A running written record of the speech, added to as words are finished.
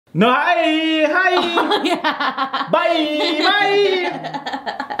No, hi. Oh, yeah. Bye.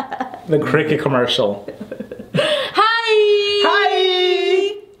 The cricket commercial. Hi.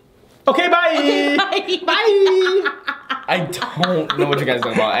 Okay, bye. Okay, bye. I don't know what you guys are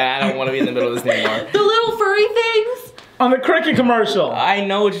talking about, and I don't want to be in the middle of this anymore. The little furry things. On the cricket commercial. I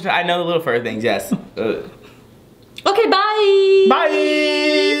know what I know the little fur things. Yes. Okay, bye.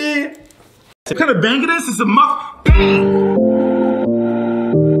 Bye. What kind of bang it is? It's a muck bang.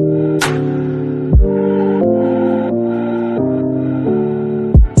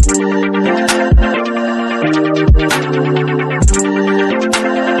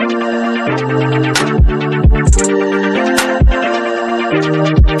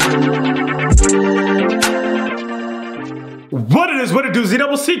 What it do,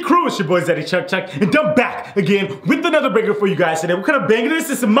 Z-double-C crew, it's your boy Zeddy Chuck, and I'm back again with another banger for you guys today. What kind of banger this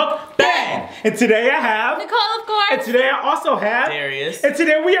is? A mukbang! Bang! And today I have Nicole, of course. And today I also have Darius. And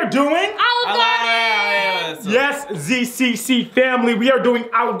today we are doing Olive Garden. Yes, ZCC family, we are doing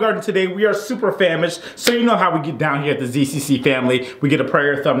Olive Garden today. We are super famished, so you know how we get down here at the ZCC family. We get a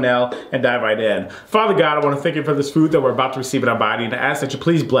prayer thumbnail and dive right in. Father God, I want to thank you for this food that we're about to receive in our body, and I ask that you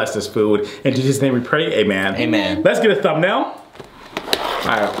please bless this food. In Jesus' name we pray, amen. Amen. Let's get a thumbnail.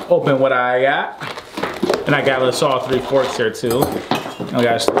 Alright, open what I got. And I got a solid 3 forks here too. Oh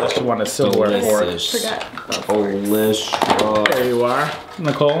gosh, unless you want a silverware fork. Delicious. There you are,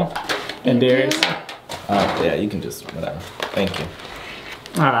 Nicole and Darius. Yeah, you can just, whatever. Thank you.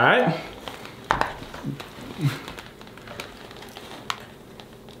 Alright.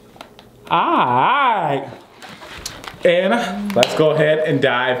 Alright. And let's go ahead and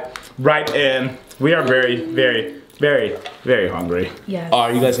dive right in. We are very hungry. Yes. Oh,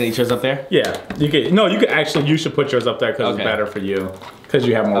 are you guys gonna eat yours up there? Yeah, you could. No, you could actually. You should put yours up there because Okay. it's better for you. Because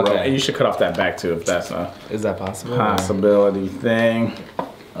you have more room. Okay. And you should cut off that back too if that's a Is that possible? possibility thing.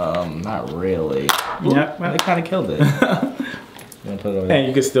 Not really. Yeah, They kind of killed it. You wanna put it over there? and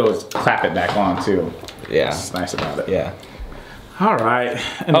you can still clap it back on too. Yeah. That's nice about it. Yeah. All right.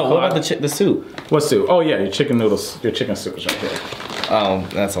 And Oh, what about the soup? What soup? Oh yeah, your chicken noodles. Your chicken soup is right here. Oh,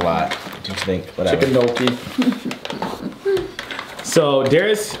 that's a lot. What do you think? Whatever. Chicken gnocchi. So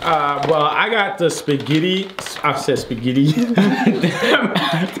Darius, well, I got the spaghetti. I said spaghetti.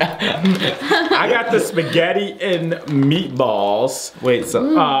 I got the spaghetti and meatballs. Wait,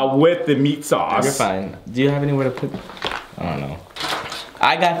 so With the meat sauce. you're fine. Do you have anywhere to put? I don't know.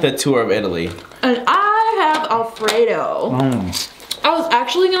 I got the tour of Italy. And I have Alfredo. I was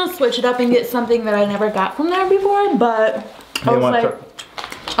actually gonna switch it up and get something that I never got from there before, but I was like,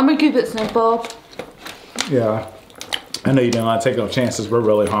 I'm gonna keep it simple. Yeah. I know you didn't want to take no chances. We're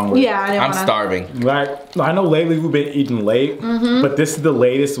really hungry. Yeah, I didn't I'm wanna. starving. Like, I know lately we've been eating late, but this is the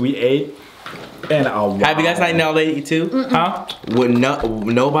latest we ate in a while. Have you guys not eaten all day too? Huh? With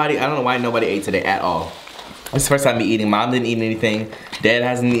nobody, I don't know why nobody ate today at all. It's the first time me eating. Mom didn't eat anything. Dad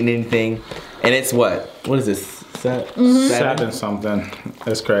hasn't eaten anything. And it's what? What is this? Seven something.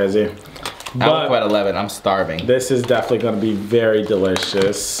 That's crazy. I woke up at 11. I'm starving. This is definitely going to be very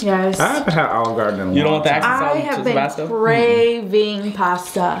delicious. Yes. I haven't had Olive Garden in a You don't long want the time. accent I salad have to been Tabasco? craving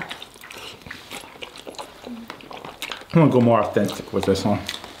pasta. I'm going to go more authentic with this one.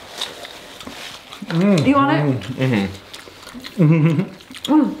 You want it?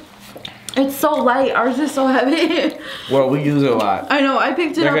 It's so light. Ours is so heavy. Well, we use it a lot. I know. I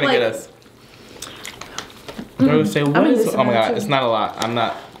picked it They're up gonna like. get us. They're gonna say, what gonna is? use Oh my some god, too. it's not a lot. I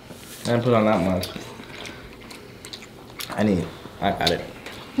didn't put on that much. I got it.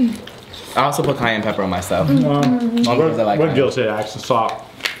 I also put cayenne pepper on my stuff. Only because I like We're cayenne. guilty of accent salt.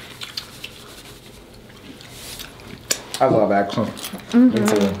 I love accent. Me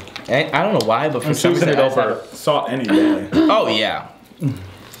too. And I don't know why, but for I'm some choosing reason it over salt any day. Oh yeah.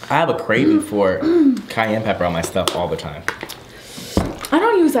 I have a craving for cayenne pepper on my stuff all the time. I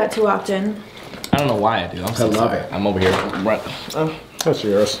don't use that too often. I don't know why I do. I'm so love sorry. it. I'm over here. That's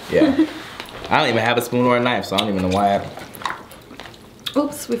yours. Yeah. I don't even have a spoon or a knife, so I don't even know why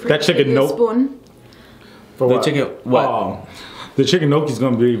Oops, we forgot That chicken to get a nope. spoon. For The what? chicken- what? Oh, the chicken gnocchi is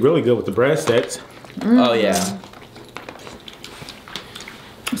going to be really good with the breadsticks. Oh yeah.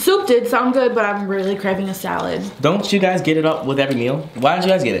 Soup did sound good, but I'm really craving a salad. Don't you guys get it up with every meal? Why don't you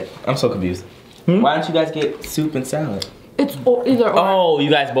guys get it? I'm so confused. Why don't you guys get soup and salad? It's either or. Oh, you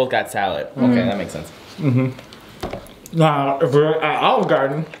guys both got salad. Okay, that makes sense. Now, if we're at Olive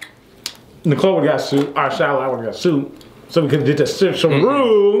Garden, Nicole would got soup, our salad, I would got soup. So we could get the soup some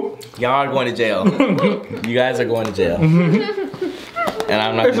roux. Y'all are going to jail. You guys are going to jail. And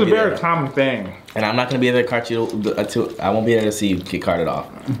I'm not It's a gonna be very there. common thing. And I'm not gonna be able to cart you. I won't be able to see you get carted off.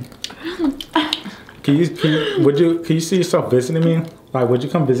 Can you see yourself visiting me? Like, would you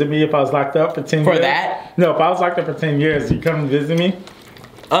come visit me if I was locked up for 10 years? For that? No, if I was locked up for 10 years, you come visit me?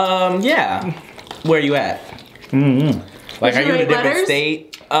 Yeah. Where you at? Like, are you in a different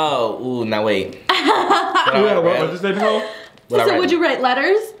state? Oh, ooh, now wait. What was this name? So would you write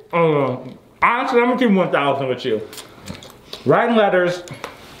letters? Honestly, I'm gonna keep 1,000 with you. Writing letters.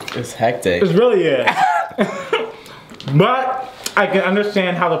 It's hectic. It really is. But I can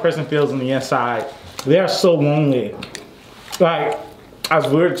understand how the person feels on the inside. They are so lonely. Like, as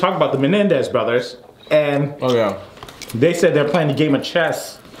we were talking about the Menendez brothers, and Oh yeah. they said they're playing a game of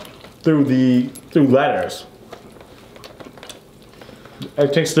chess through letters.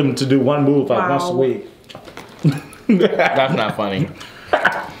 It takes them to do one move like once a week. That's not funny.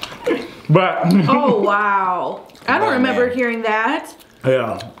 But Oh wow. I don't remember man. hearing that.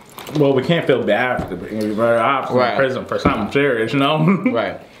 yeah. Well, we can't feel bad for being very off in prison for something serious, you know?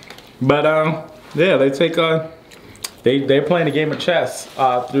 Right. But yeah, they take they're playing a game of chess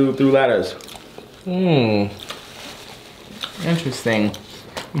through letters. Interesting.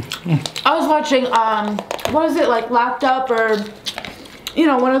 I was watching what is it, like Locked Up, or you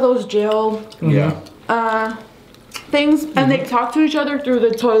know, one of those jail Yeah. things, and they talk to each other through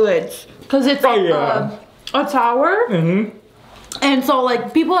the toilets because it's a tower. And so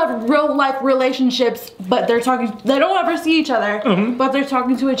like people have real life relationships, but they don't ever see each other, but they're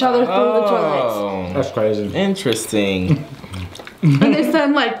talking to each other through the toilets. That's crazy. Interesting. And they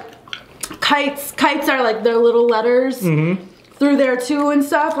send like kites. Kites are like their little letters through there too and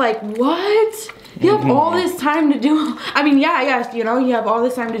stuff. Like, what? You have all this time to do. I mean, yeah, I guess, you know, you have all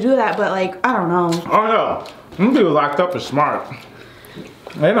this time to do that, but like, I don't know. Oh no, them people locked up are smart.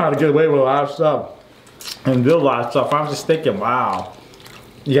 They know how to get away with a lot of stuff and do a lot of stuff. I'm just thinking, wow,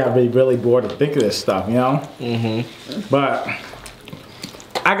 you gotta be really bored to think of this stuff, you know? But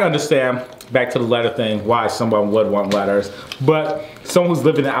I can understand, back to the letter thing, why someone would want letters. But someone who's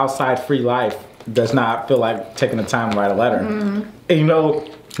living an outside free life does not feel like taking the time to write a letter. And you know,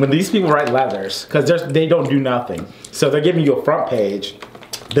 when these people write letters, because they don't do nothing. So they're giving you a front page,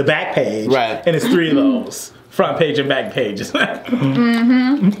 the back page, Right. and it's 3 of those. Front page and back pages.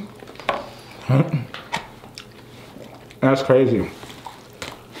 That's crazy.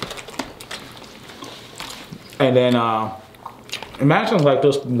 And then, imagine like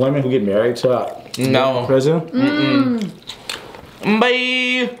those women who get married to prison.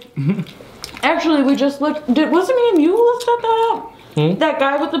 Bye. Actually, we just looked. Wasn't me and you who looked that up? That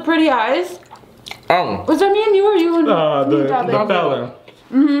guy with the pretty eyes. Oh. Was that me and you, or you and The felon.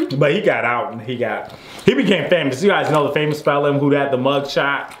 But he got out and he became famous. You guys know the famous felon who had the mug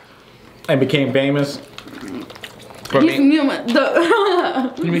shot and became famous. He's human.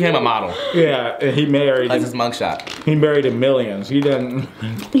 He became a model. Yeah, and he married. Like his mugshot. He married in millions. He didn't.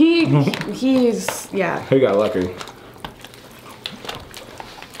 He's yeah. He got lucky.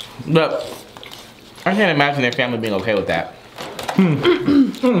 But I can't imagine their family being okay with that.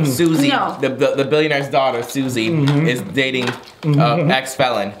 Susie, No. the billionaire's daughter, Susie, is dating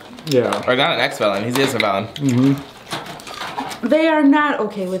ex-felon. Yeah. Or not an ex-felon, he is a felon. They are not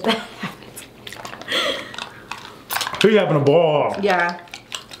okay with that. He having a ball. Yeah.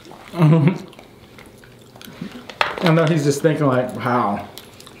 I know he's just thinking like, wow.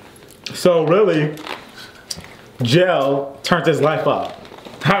 So really, jail turned his life up.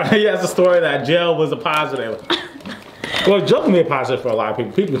 He has a story that jail was a positive. Well, jail can be a positive for a lot of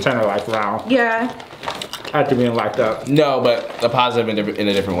people. People can turn their life around Yeah. after being locked up. No, but a positive in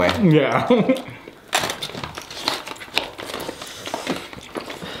a different way. Yeah.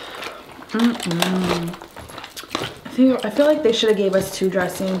 I feel like they should have gave us 2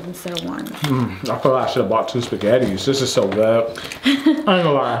 dressings instead of 1. I feel like I should have bought 2 spaghettis. This is so good. I ain't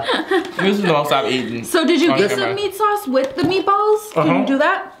gonna lie. This is the most I've eaten. So did you on get camera. some meat sauce with the meatballs? Can you do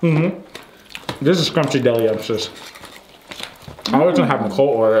that? This is scrumptious. I was gonna have Nicole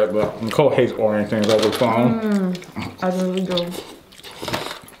order it, but Nicole hates ordering things over the phone. I really do.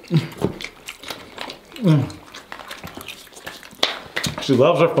 She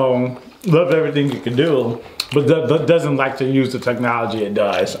loves her phone, loves everything you can do, but doesn't like to use the technology it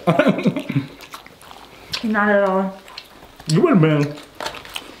does. Not at all. You would have been.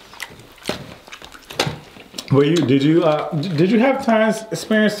 Were you? Did you have times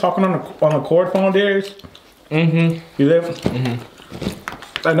experience talking on a cord phone, Darius? You live?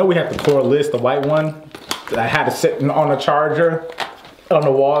 I know we had the cord list, the white one that I had to sit on a charger on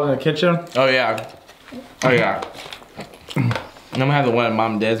the wall in the kitchen. Oh yeah. Oh yeah. And then we had the one in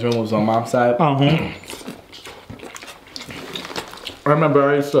Mom and Dad's room, was on Mom's side. I remember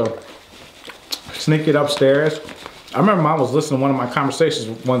I used to sneak it upstairs. I remember Mom was listening to one of my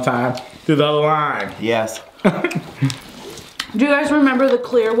conversations one time through the other line. Yes. Do you guys remember the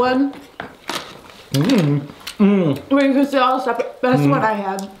clear one? Where you can see all the stuff. That's what I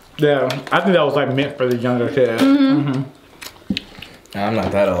had. Yeah, I think that was like meant for the younger kids. I'm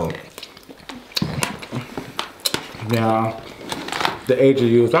not that old. Yeah. The age of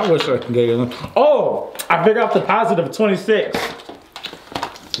youth. I wish I could get you. Oh, I figured out the positive 26.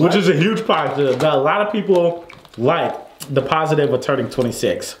 Which is a huge positive that a lot of people like the positive of turning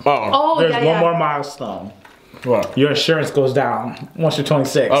 26. Oh, There's yeah, one more milestone. What? Your insurance goes down once you're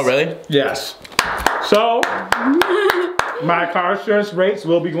 26. Oh, really? Yes. So, my car insurance rates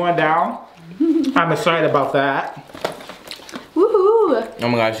will be going down. I'm excited about that. Woohoo! Oh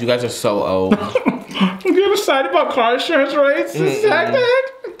my gosh, you guys are so old. I'm getting excited about car insurance rates. This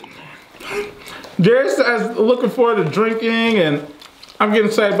second. Darius is looking forward to drinking, and I'm getting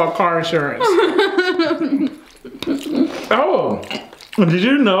excited about car insurance. Oh, did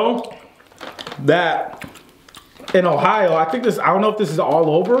you know that in Ohio, I don't know if this is all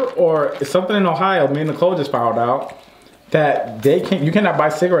over or it's something in Ohio, me and Nicole just found out that you cannot buy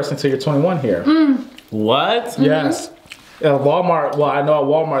cigarettes until you're 21 here. What? Yes. At Walmart, well, I know at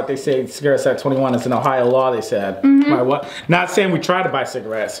Walmart they say cigarettes at 21. It's an Ohio law, they said. Like what? Not saying we tried to buy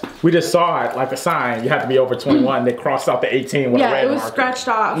cigarettes. We just saw it like a sign. You have to be over 21. They crossed out the 18 with a red Yeah, it was marker. scratched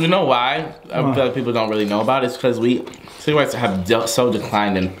off. You know why? I feel like people don't really know about it. It's because cigarettes have so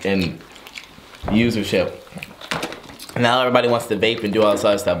declined in usership. Now everybody wants to vape and do all this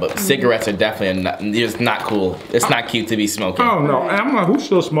other stuff, but cigarettes are definitely just not cool. It's not cute to be smoking. Oh no, and I'm like, who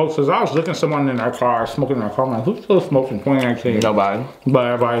still smokes? Because I was looking at someone in their car, smoking in their car. I'm like, who still smokes in 2019? Nobody. But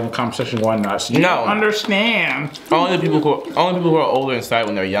everybody in the conversation going nuts. You No. don't understand. Only the people who are older and start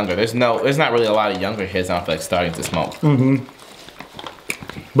when they're younger. There's not really a lot of younger kids I don't feel like starting to smoke.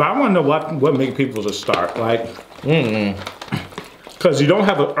 But I want to know what makes people just start. Like, because you don't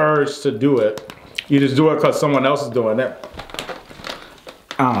have an urge to do it. You just do it because someone else is doing it.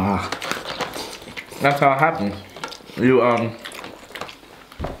 That's how it happens.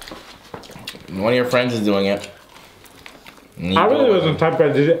 One of your friends is doing it. I really wasn't type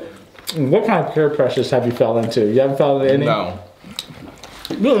of. What kind of peer pressures have you fell into? You haven't fell into any? No.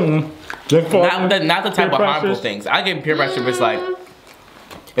 Not the type of harmful things. I get peer pressure if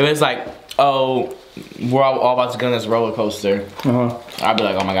it's like, oh, we're all about to go on this roller coaster. I'd be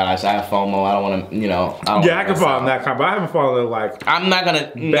like, oh my god, I have FOMO. I don't want to, I can fall in that kind, but I haven't fallen in like I'm not gonna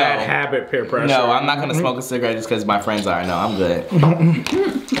bad habit peer pressure. No, I'm not gonna smoke a cigarette just because my friends are. No, I'm good.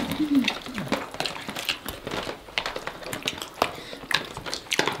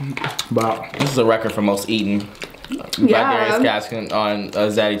 Wow. This is a record for most eaten by Darius Gaskin on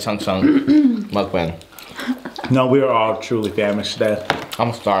Zaddy Chung Chung mukbang. No, we are all truly famished today.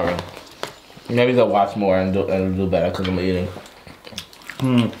 I'm starving. Maybe they'll watch more and do better because I'm eating.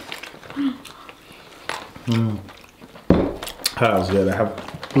 That was good. I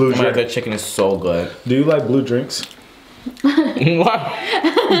have blue drink. That chicken is so good. Do you like blue drinks? What?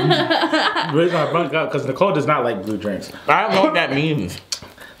 The reason I brought it up because Nicole does not like blue drinks. I don't know what that means.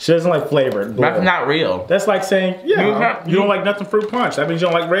 She doesn't like flavored blue. That's not real. That's like saying, you don't like nothing fruit punch. That means you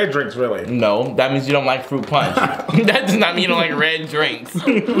don't like red drinks, really. No, that means you don't like fruit punch. That does not mean you don't like red drinks.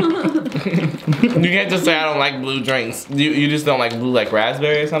 You can't just say I don't like blue drinks. You just don't like blue like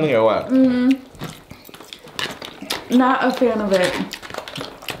raspberry or something or what? Not a fan of it.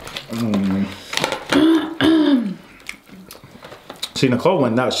 See, Nicole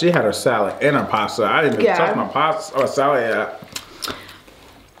went nuts. She had her salad and her pasta. I didn't even touch my pasta or salad yet.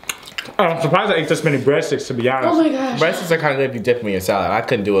 I'm surprised I ate this many breadsticks, to be honest. Oh my gosh. Breadsticks are kind of good if you dip them in your salad. I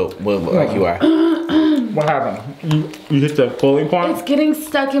couldn't do it like you are. What happened? You hit the boiling point? It's getting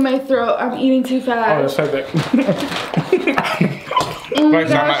stuck in my throat. I'm eating too Oh, fast. that's like that. Oh my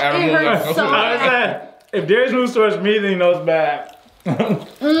First time I gosh, ever it moved hurts up. so Like I bad. said, if Darius moves towards me, then he knows bad.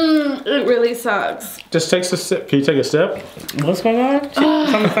 It really sucks. Just takes a sip. Can you take a sip? What's going on?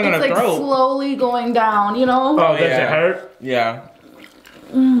 Something's stuck in her It's like throat. slowly going down, you know? Oh, does it hurt? Yeah.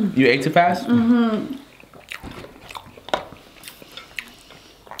 You ate too fast?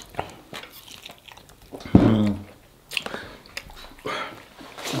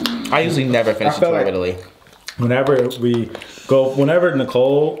 I usually never finish a tour of Italy. Whenever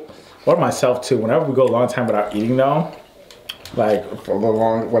Nicole or myself too, whenever we go a long time without eating though, like for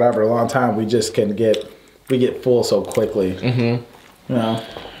a long time, we just we get full so quickly. You know,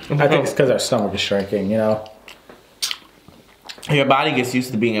 I think it's because our stomach is shrinking. You know, Your body gets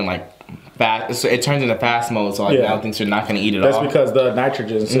used to being in like fast. So it turns into fast mode. So like now it thinks you're not gonna eat it all. That's because the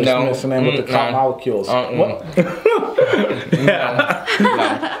nitrogen is mixing in with the molecules. What?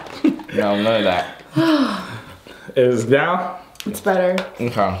 No, none of that. Is down? It's better.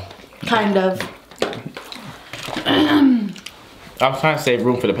 Okay. Kind of. I was trying to save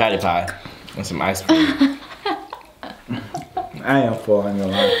room for the patty pie and some ice cream. I am full, I'm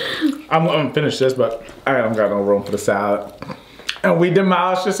gonna lie. I'm gonna finish this, but I don't got no room for the salad. And we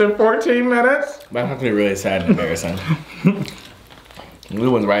demolished this in 14 minutes. But I'm actually really sad and embarrassing. We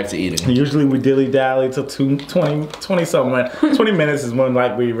went right to eating. Usually we dilly-dally till 20 something. 20 minutes is when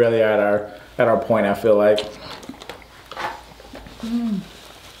like we really are at our point, I feel like.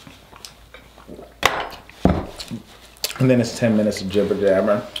 And then it's 10 minutes of jibber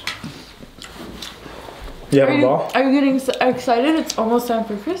jabber. You have a ball? Are you getting excited? It's almost time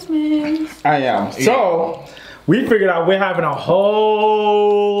for Christmas. I am. So, we figured out we're having a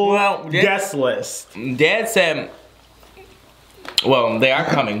whole guest list. Dad said, well, they are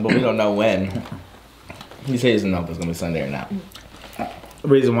coming, but we don't know when. He said he doesn't know if it's going to be Sunday or not. The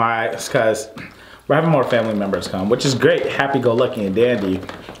reason why is because we're having more family members come, which is great, happy-go-lucky and dandy.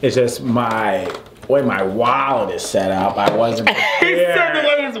 It's just my way my wallet is set up. I wasn't prepared. He said the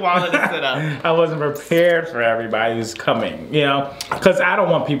way his wallet is set up. I wasn't prepared for everybody who's coming, you know? Because I don't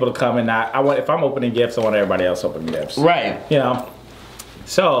want people to come and not, if I'm opening gifts, I want everybody else opening gifts. Right. You know?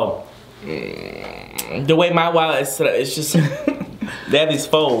 So. The way my wallet is set up, it's just, they have these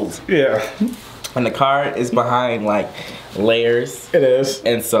folds. Yeah. And the card is behind like layers. It is.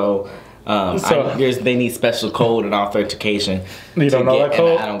 And so, they need special code and authentication. You don't know that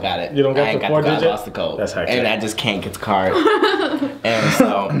code? I don't got it. You don't got I ain't the got 4-digit? I lost the code. That's hectic. And I just can't get the card. And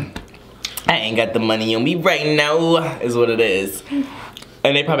so, I ain't got the money on me right now, is what it is.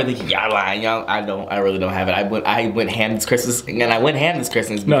 And they probably think y'all lying, y'all. I really don't have it. I went ham this Christmas, and I went ham this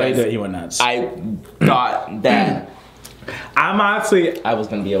Christmas because no, he went nuts. I thought that I'm honestly, I was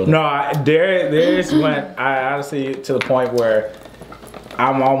gonna be able to. No, Darius went. I honestly to the point where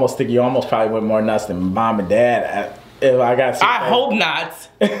I'm almost thinking you almost probably went more nuts than mom and dad. If I got, I hope not.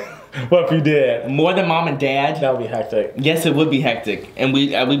 What if you did? More than mom and dad? That would be hectic. Yes, it would be hectic, and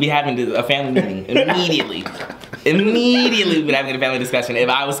we'd be having a family meeting immediately. Immediately, we'd be having a family discussion. If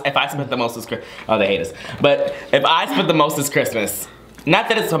I spent the most this Christmas, oh, they hate us. But if I spent the most this Christmas, not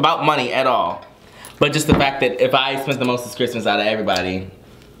that it's about money at all, but just the fact that if I spent the most this Christmas out of everybody,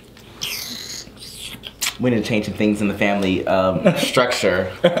 we need to change some things in the family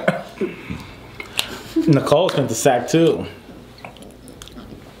structure. Nicole spent the sack too.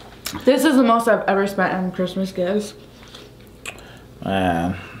 This is the most I've ever spent on Christmas gifts.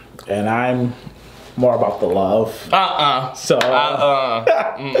 Man, and I'm more about the love. So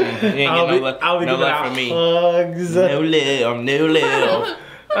You ain't get I'll be no giving love out from me. hugs. No love, no love.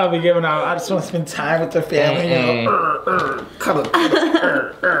 I'll be giving out. I just want to spend time with the family. You know, cuddle.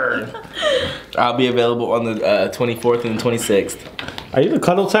 I'll be available on the 24th and 26th. Are you the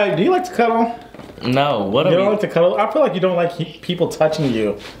cuddle type? Do you like to cuddle? No, what are You we? don't like to cuddle? I feel like you don't like people touching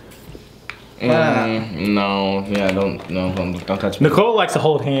you. No, yeah, don't touch me. Nicole likes to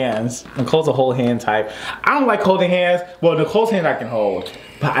hold hands. Nicole's a hold hand type. I don't like holding hands. Well, Nicole's hand I can hold,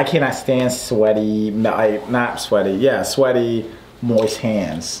 but I cannot stand sweaty, not sweaty. Yeah, sweaty, moist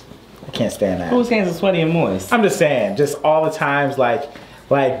hands. I can't stand that. Whose hands are sweaty and moist? I'm just saying, just all the times, like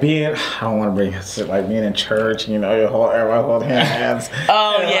being, I don't want to bring it, like being in church, you know, everyone holding hands.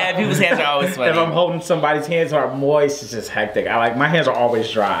 Oh yeah, people's hands are always sweaty. If I'm holding somebody's hands who are moist, it's just hectic. My hands are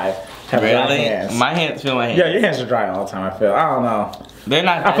always dry. Have dry Really? hands. My hands feel my hands. Yeah, your hands are dry all the time, I feel. I don't know. They're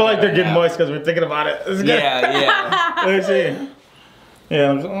not. I feel like they're dry getting now. moist because we're thinking about it. It's good. Yeah. Let me see.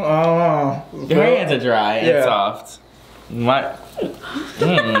 Yeah, Your hands are dry and Yeah. soft. My.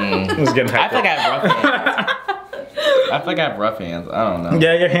 It's getting hectic. I think I have rough hands. I think I have rough hands. I don't know.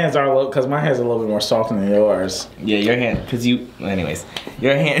 Yeah, your hands are a little, because my hands are a little bit more soft than yours. Yeah, your hand, cause you. Anyways,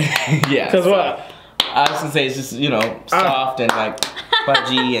 your hand. Yeah. Because what? I was gonna say it's just soft and like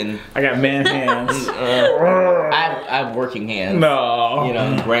fudgy and. I got man hands. I have working hands.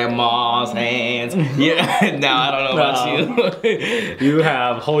 No. Grandma's hands. Yeah. No, I don't know about you. You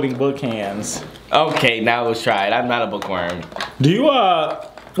have holding book hands. Okay, now let's try it. I'm not a bookworm. Do you,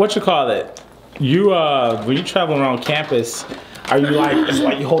 what you call it? You, when you travel around campus, are you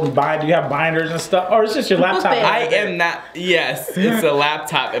like you holding do you have binders and stuff? Or it's just your laptop? I am not, yes, it's a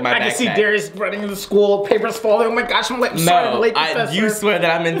laptop in my backpack. I can see Darius running into school, papers falling. Oh my gosh, I'm late. Sorry, I'm late, professor. You swear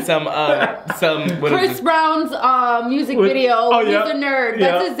that I'm in some what Chris is this? Brown's music video. Oh, He's yeah. a nerd.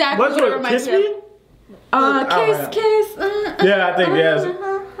 Yeah. That's exactly what it reminds me of. Kiss. Yeah, I think yes.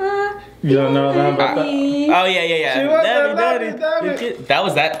 You don't know nothing about that? Oh yeah. She was that. That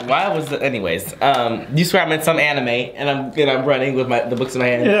was that. Why was the? Anyways, you swear I'm in some anime and I'm running with the books in my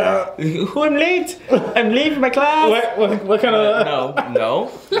hand. Yeah. Who I'm late? I'm late for my class. What kind of?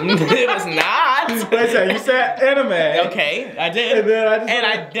 No, it was not. Listen, you said anime. Okay, I did. And then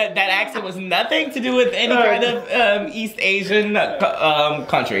I just that accent was nothing to do with any kind of East Asian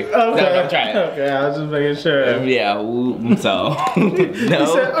country. Okay. So I'm trying. Okay, I was just making sure. Yeah, so no. You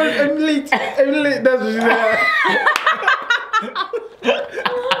said, elite. That's what you said.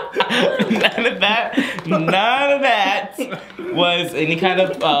 None of that was any kind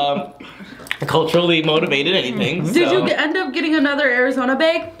of culturally motivated anything. Did you end up getting another Arizona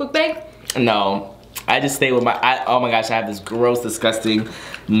book bag? No, I just stay with oh my gosh, I have this gross, disgusting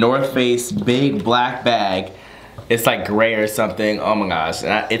North Face big black bag. It's like gray or something. Oh my gosh,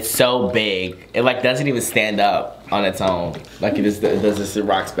 it's so big. It like doesn't even stand up on its own. Like it just does this, it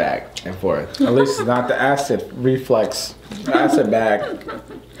rocks back and forth. At least it's not the acid reflux. Acid bag.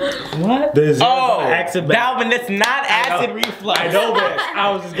 What? Acid bag. Dalvin, that's not acid reflux. I know this.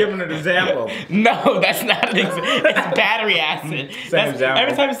 I was just giving an example. No, that's not an example. It's battery acid. Example.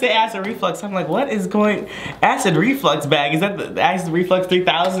 Every time you say acid reflux, I'm like, what is going? Acid reflux bag? Is that the acid reflux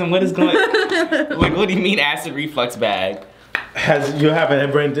 3000? What is going? Like, what do you mean acid reflux bag? You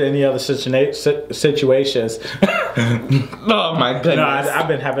haven't been into any other situations? Oh my goodness. No, I've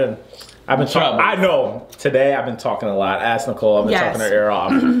been talking. I know. Today I've been talking a lot. Ask Nicole. I've been talking her ear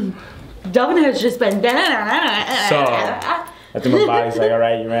off. Delvin has just been. So I think my body's like, all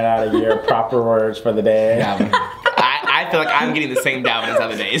right, you ran out of your proper words for the day. Dalvin. I feel like I'm getting the same Dalvin as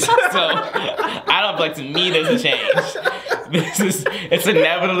other days. So I don't feel like to me there's a change. It's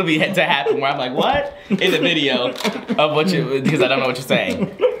inevitable to happen where I'm like, what? In the video of because I don't know what you're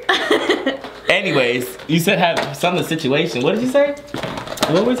saying. Anyways, you said have some of the situation. What did you say?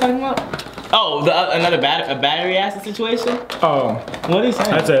 What were we talking about? Oh, another battery acid situation? Oh. What are you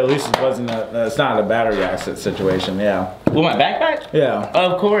saying? I'd say at least it's not a battery acid situation, yeah. With my backpack? Yeah.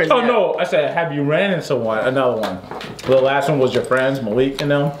 Of course. Oh yeah. no, I said have you ran into another one. The last one was your friends, Malik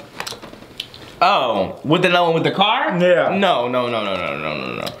and them? Oh, with the one with the car? Yeah. No.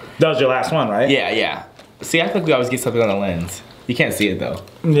 That was your last one, right? Yeah. See, I think we always get something on the lens. You can't see it though.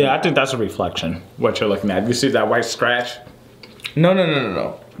 Yeah, I think that's a reflection, what you're looking at. You see that white scratch?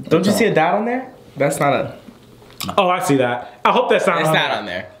 No. Don't you see a dot on there? That's not a... Oh, I see that. I hope that's not It's on not there. on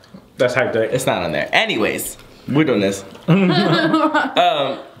there. That's hectic. It's not on there. Anyways, we're doing this.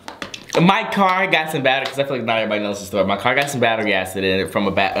 My car got some battery, because I feel like not everybody knows the story. My car got some battery acid in it from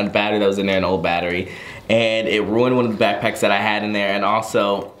a battery that was in there, an old battery. And it ruined one of the backpacks that I had in there. And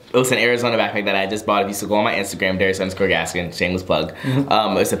also, it was an Arizona backpack that I just bought. If you still go on my Instagram, Darius_Gaskin, shameless plug.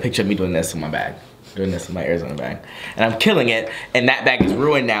 It's a picture of me doing this in my bag. Doing this in my Arizona bag. And I'm killing it. And that bag is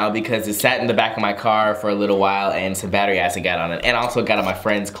ruined now because it sat in the back of my car for a little while and some battery acid got on it. And also got on my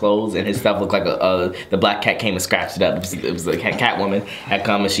friend's clothes and his stuff looked like the black cat came and scratched it up. It was the cat woman had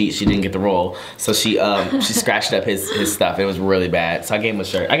come and she didn't get the roll. So she scratched up his stuff. It was really bad. So I gave him a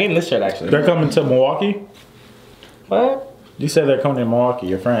shirt. I gave him this shirt actually. They're coming to Milwaukee? What? You said they're coming to Milwaukee,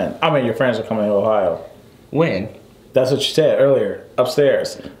 your friend. I mean, your friends are coming to Ohio. When? That's what you said earlier,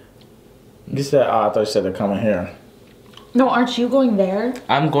 upstairs. You said, I thought you said they're coming here. No, aren't you going there?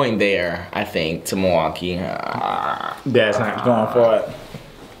 I'm going there, I think, to Milwaukee. Dad's not going for it.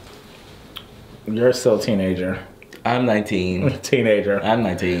 You're still a teenager. I'm 19. Teenager. I'm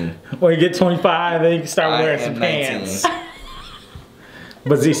 19. When you get 25, then you can start wearing some 19. pants.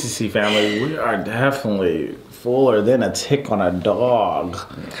 But ZCC family, we are definitely fuller than a tick on a dog.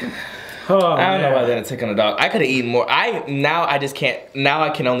 Oh, I don't know why I didn't tick on a dog. I could have eaten more. Now I just can't. Now I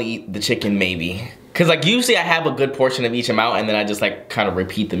can only eat the chicken maybe. Cause like usually I have a good portion of each amount and then I just like kind of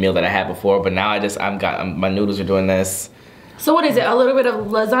repeat the meal that I had before. But now my noodles are doing this. So what is it? A little bit of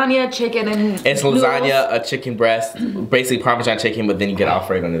lasagna, chicken, and it's noodles? Lasagna, a chicken breast, basically Parmesan chicken, but then you get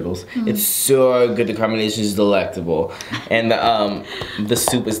Alfredo noodles. It's so good. The combination is delectable, and the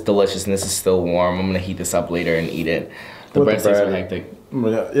soup is delicious. And this is still warm. I'm gonna heat this up later and eat it. The breadsticks are hectic.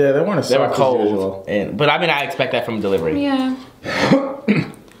 Yeah, they weren't as They were soft cold, as usual. but I mean I expect that from delivery. Yeah.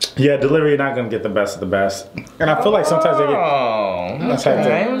 Yeah, delivery, you're not gonna get the best of the best. And I feel like sometimes they get. Oh, that's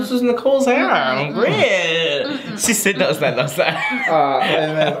okay. This is Nicole's hair. I'm great. She said no, it's not.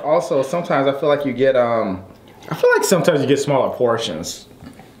 And then also sometimes I feel like you get sometimes you get smaller portions.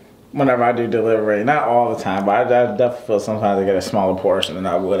 Whenever I do delivery, not all the time, but I definitely feel sometimes I get a smaller portion than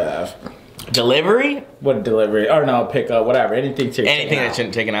I would have. Delivery? What delivery? Or no, pickup, whatever. Anything that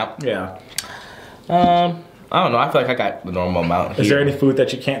you're taking out. Yeah. I don't know. I feel like I got the normal amount. Is there any food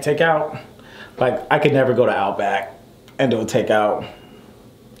that you can't take out? Like I could never go to Outback and do a takeout.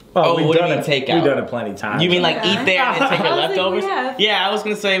 Oh, we've what do done you mean it. takeout? We've done it plenty of times. You mean like eat there and then take your I was like, leftovers? we have. Yeah, I was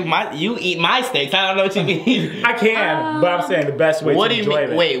gonna say you eat my steaks. I don't know what you mean. I can, but I'm saying the best way What to do you enjoy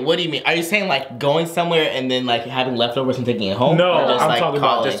mean? it. Wait, what do you mean? Are you saying like going somewhere and then like having leftovers and taking it home? No, Or just, I'm like, talking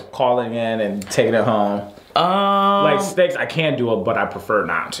about just calling in and taking it home. Like steaks, I can do it, but I prefer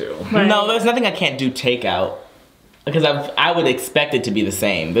not to. Right. No, there's nothing I can't do takeout. Because I would expect it to be the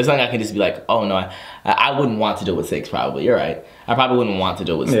same. There's nothing I can just be like, oh no, I wouldn't want to do it with steaks probably. You're right. I probably wouldn't want to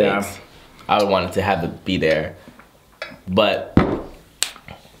do it with steaks. Yeah. I would want it to have it be there. But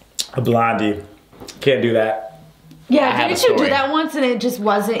A blondie. Can't do that. I Yeah, have didn't a you do story. that once and it just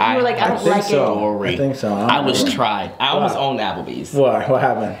wasn't? You were like, I don't like it. I think so. I was tried. I almost owned Applebee's. What? What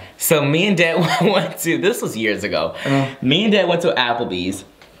happened? So me and Dad went to, this was years ago. Me and Dad went to Applebee's.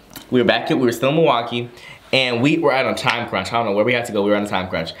 We were still in Milwaukee. And we were on a time crunch. I don't know where we had to go. We were on a time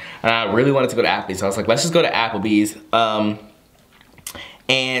crunch. And I really wanted to go to Applebee's. So I was like, let's just go to Applebee's.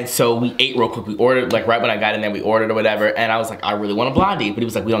 And so we ate real quick. We ordered, like right when I got in there, we ordered or whatever. And I was like, I really want a blondie. But he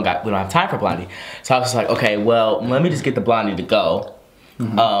was like, we don't have time for blondie. So I was just like, okay, well, let me just get the blondie to go.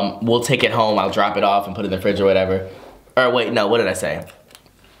 We'll take it home. I'll drop it off and put it in the fridge or whatever. Or wait, no, what did I say?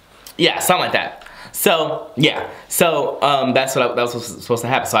 Yeah, something like that. So yeah, so that's what that was supposed to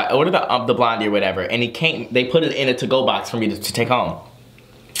happen. So I ordered the blondie or whatever, and they put it in a to-go box for me to take home.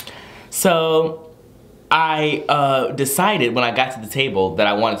 So I decided when I got to the table that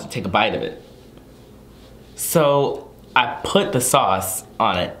I wanted to take a bite of it. So I put the sauce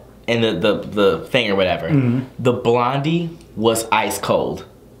on it and the thing or whatever. The blondie was ice cold.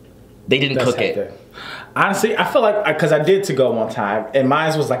 They didn't cook it. Honestly, I feel like because I did to go one time, and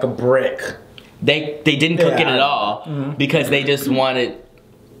mine was like a brick. They didn't cook it at all because they just wanted.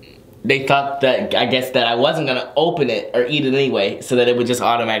 They thought that I guess that I wasn't gonna open it or eat it anyway, so that it would just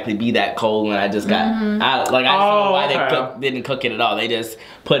automatically be that cold when I just got out. Like I don't know why they didn't cook it at all. They just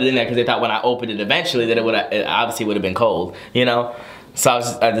put it in there because they thought when I opened it eventually that it obviously would have been cold, you know. So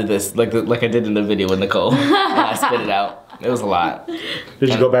I did this like I did in the video with Nicole. And I spit it out. It was a lot. Did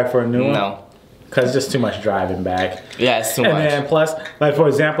you go back for a new one? No. Because it's just too much driving back. Yeah, it's too much. And then plus, like for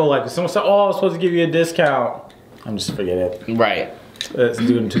example, like if someone said, "Oh, I was supposed to give you a discount," I'm just forget it. Right. It's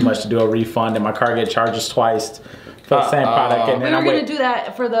doing too much to do a refund, and my car get charges twice for the same product. And then we were gonna do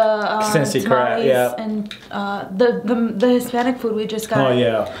that for the Cincy crab, tamales yeah. and the Hispanic food we just got. Oh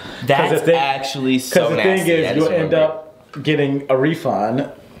yeah, That's actually so nasty. Because the thing is, you'll end up getting a refund.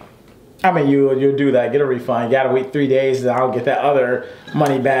 I mean, you'll do that, get a refund. You gotta wait 3 days, and I'll get that other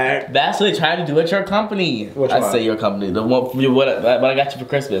money back. That's what they try to do at your company. Which I one? say your company. The one what I got you for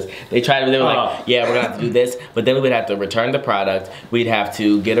Christmas. They were like, yeah, we're gonna have to do this, but then we would have to return the product. We'd have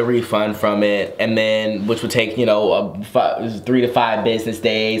to get a refund from it, and then which would take 3 to 5 business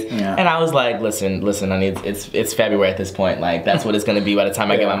days. Yeah. And I was like, listen, honey, it's February at this point. Like that's what it's gonna be by the time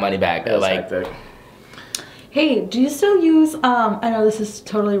I get my money back. That's like. hectic. Hey, do you still use, I know this is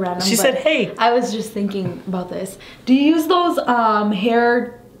totally random. She said, hey. I was just thinking about this. Do you use those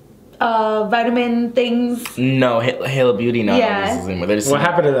hair vitamin things? No, Halo Beauty, no. Yeah. I don't use those anymore. What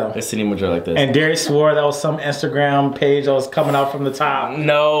happened to them? They're sitting with like this. And Darius swore that was some Instagram page that was coming out from the top.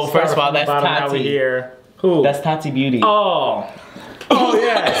 No, first of all, Started from the that's bottom, now we Tati. here. Who? That's Tati Beauty. Oh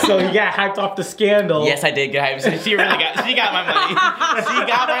yeah, so he got hyped off the scandal. Yes, I did get hyped. She got my money. She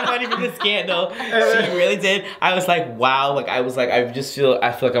got my money from the scandal. She really did. I was like, wow. Like I feel like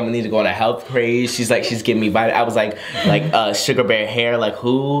I'm gonna need to go on a health craze. She's giving me vitamin. I was like Sugar Bear hair. Like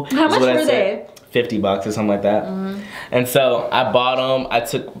who? How much were they? $50 or something like that. And so I bought them. I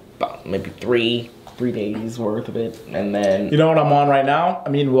took about maybe three days worth of it, and then You know what I'm on right now?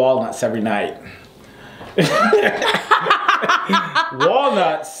 I'm eating walnuts every night.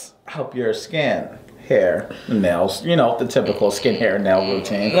 Walnuts help your skin, hair, nails. You know, the typical skin, hair, nail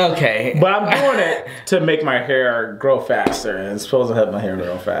routine. okay. But I'm doing it to make my hair grow faster, and it's supposed to help my hair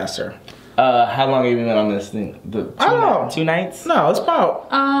grow faster. How long have you been on this thing? I don't know. 2 nights? No, it's about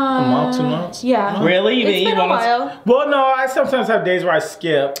a month, 2 months. Yeah. Really? You It's didn't been eat a walnuts? while. Well, no, I sometimes have days where I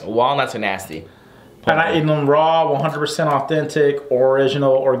skip. Walnuts are nasty. And I eat them raw, 100% authentic,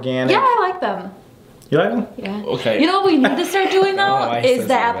 original, organic. Yeah, I like them. You like them? Yeah. Okay. You know what we need to start doing though? I Is sense the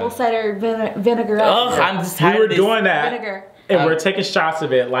that, apple man. cider vinegar. Ugh, I'm just tired We were of this. doing that. Vinegar. And we're taking shots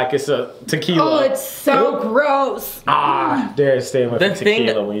of it like it's a tequila. Oh, it's so gross. Darius, stay away The from thing-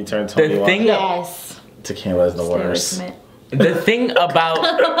 tequila when you turn 21. The thing, Yes. Tequila is the Stay away worst. from it. the thing about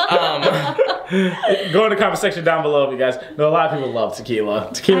Go in the comment section down below if you guys know a lot of people love tequila.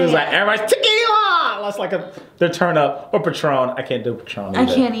 Tequila's like, everybody's tequila! That's like their turn up. Or Patron. I can't do Patron I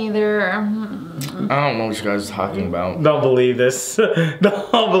either. can't either. I don't know what you guys are talking about. Don't believe this.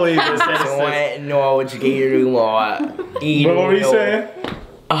 Don't believe this. I don't know what you get what? What were you saying?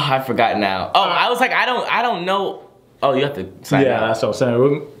 Oh, I forgot now. Oh, I was like, I don't know. Oh, you have to sign Yeah, out. that's what I'm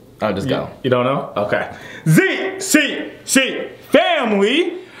saying. Oh, just go. You don't know? Okay. ZCC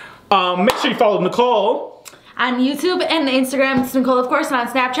family. Make sure you follow Nicole on YouTube and Instagram. It's Nicole, of course, and on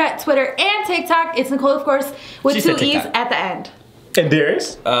Snapchat, Twitter, and TikTok. It's Nicole, of course, with She 2 said E's TikTok. at the end. and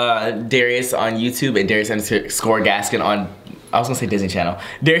Darius. Darius on YouTube and Darius underscore Gaskin on, I was gonna say Disney Channel.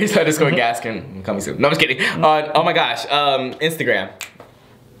 Darius underscore Gaskin, coming soon. No, I'm just kidding. On, oh my gosh, Instagram.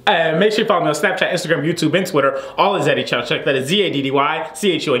 And make sure you follow me on Snapchat, Instagram, YouTube, and Twitter. All is at each other. Check that is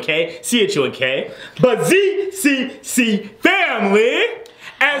ZADDYCHUNK. But ZCC family,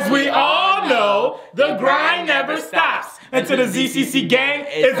 as we all know, the grind never stops until the ZCC gang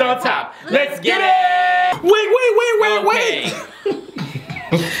is on top. Let's get it! Wait.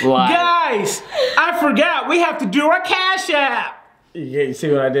 What? Guys, I forgot. We have to do our Cash App. Yeah, you see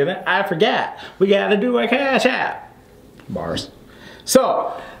what I did? I forgot. We gotta do our Cash App. Bars.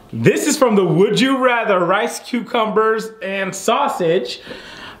 So, this is from the Would You Rather rice, cucumbers, and sausage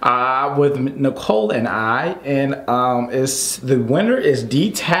with Nicole and I. And the winner is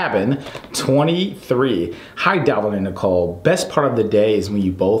D-Tabin23. Hi, Dalvin and Nicole. Best part of the day is when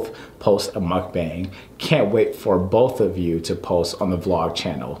you both post a mukbang. Can't wait for both of you to post on the vlog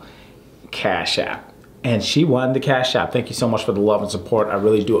channel, Cash App. And she won the Cash App. Thank you so much for the love and support. I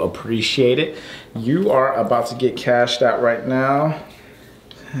really do appreciate it. You are about to get cashed out right now.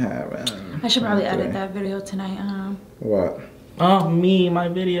 I should probably edit that video tonight. What? Oh, my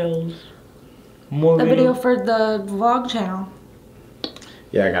videos. More The video for the vlog channel.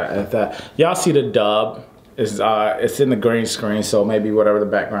 Yeah, I gotta edit that. Y'all see the dub? It's in the green screen, so maybe whatever the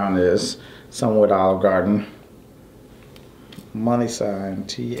background is, someone with Olive Garden. Money sign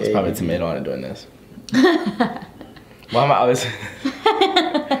T-A. It's probably tomato on it doing this. Why am I always?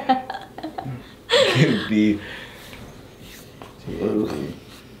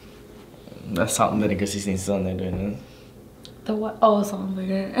 That's salt and vinegar seasoning on there doing this. The what? Oh, salt and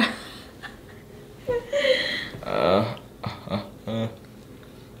vinegar.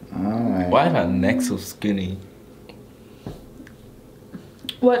 Alright. Why is my neck so skinny?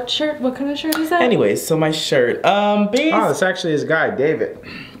 What shirt? What kind of shirt is that? Anyways, so my shirt. Oh, it's actually his guy, David.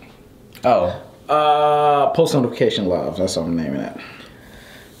 Oh. Post notification love. That's what I'm naming it.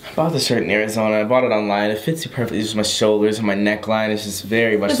 I bought the shirt in Arizona. I bought it online. It fits you perfectly. It's just my shoulders and my neckline. It's just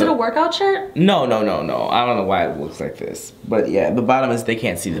very much. Is it a workout shirt? No. I don't know why it looks like this. But yeah, the bottom is, they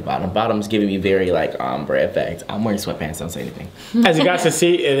can't see the bottom. Bottom's giving me very like ombre effect. I'm wearing sweatpants, don't say anything. As you guys can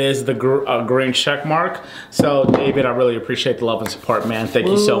see, it is the green check mark. So, David, I really appreciate the love and support, man. Thank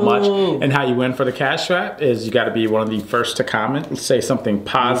you so much. And how you win for the Cash App is you got to be one of the first to comment. Say something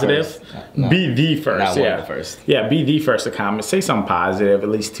positive. Be the first. Not one of the first. Yeah, be the first to comment. Say something positive, at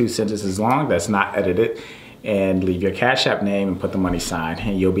least 2 sentences long that's not edited. And leave your Cash App name and put the money sign.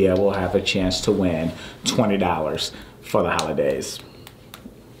 And you'll be able to have a chance to win $20 for the holidays.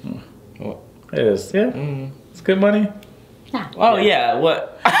 It is, yeah. It's good money. Yeah. Oh yeah,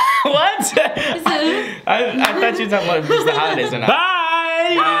 what? What? I thought you were talking about just the holidays or not.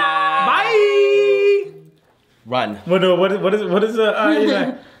 Bye! Bye! Run. What is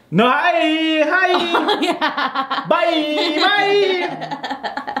the, no, hi!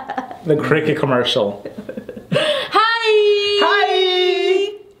 Bye! The cricket commercial.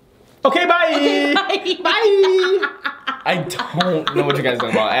 Hi! Okay, bye! Bye! I don't know what you guys are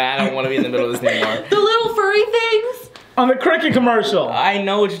talking about, and I don't want to be in the middle of this anymore. The little furry things? On the cricket commercial. I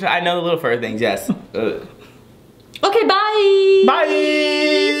know I know the little fur things, yes. Okay, bye!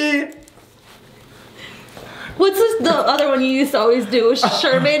 Bye! What's the other one you used to always do?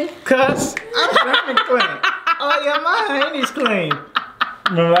 Sherman? Cuz I'm Sherman clean. Oh yeah, my hand is clean.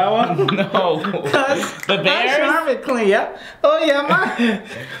 Remember that one? No. Cuz The bears? I'm Sherman clean, yeah. Oh yeah, my.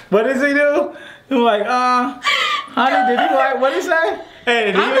 What does he do? He's like, honey, did he like, what did he say? Hey,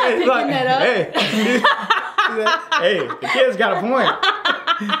 did I'm not picking that up. Hey, the kid's got a point.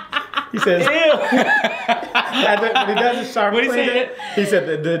 He says, ew. When he does his sharp What he clean, said? he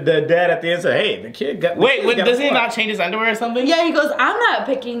said the dad at the end said, hey, the kid got. Wait, got does a he point. not change his underwear or something? Yeah, he goes, I'm not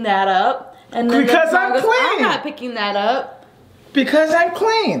picking that up. And then Because the dog I'm goes, clean. I'm not picking that up. Because I'm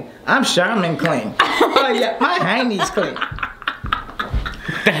clean. I'm Sherman clean. Oh yeah, my hiney's clean.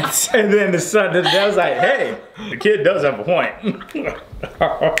 And then the dad's like, hey, the kid does have a point. Oh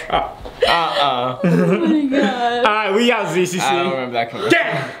my god. Alright, we out ZCC. I don't remember that commercial.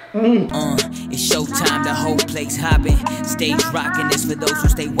 Damn! It's showtime, the whole place hopping. Stage rocking, this for those who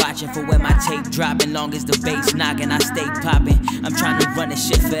stay watching. For when my tape dropping, long as the bass knocking, I stay popping. I'm trying to run this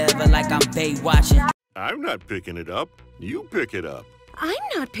shit forever like I'm Bay watching. I'm not picking it up. You pick it up. I'm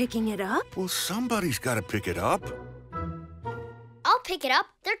not picking it up. Well, somebody's got to pick it up. I'll pick it up.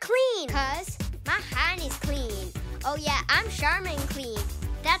 They're clean. 'Cause my hand is clean. Oh yeah, I'm Charmin clean.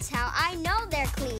 That's how I know they're clean.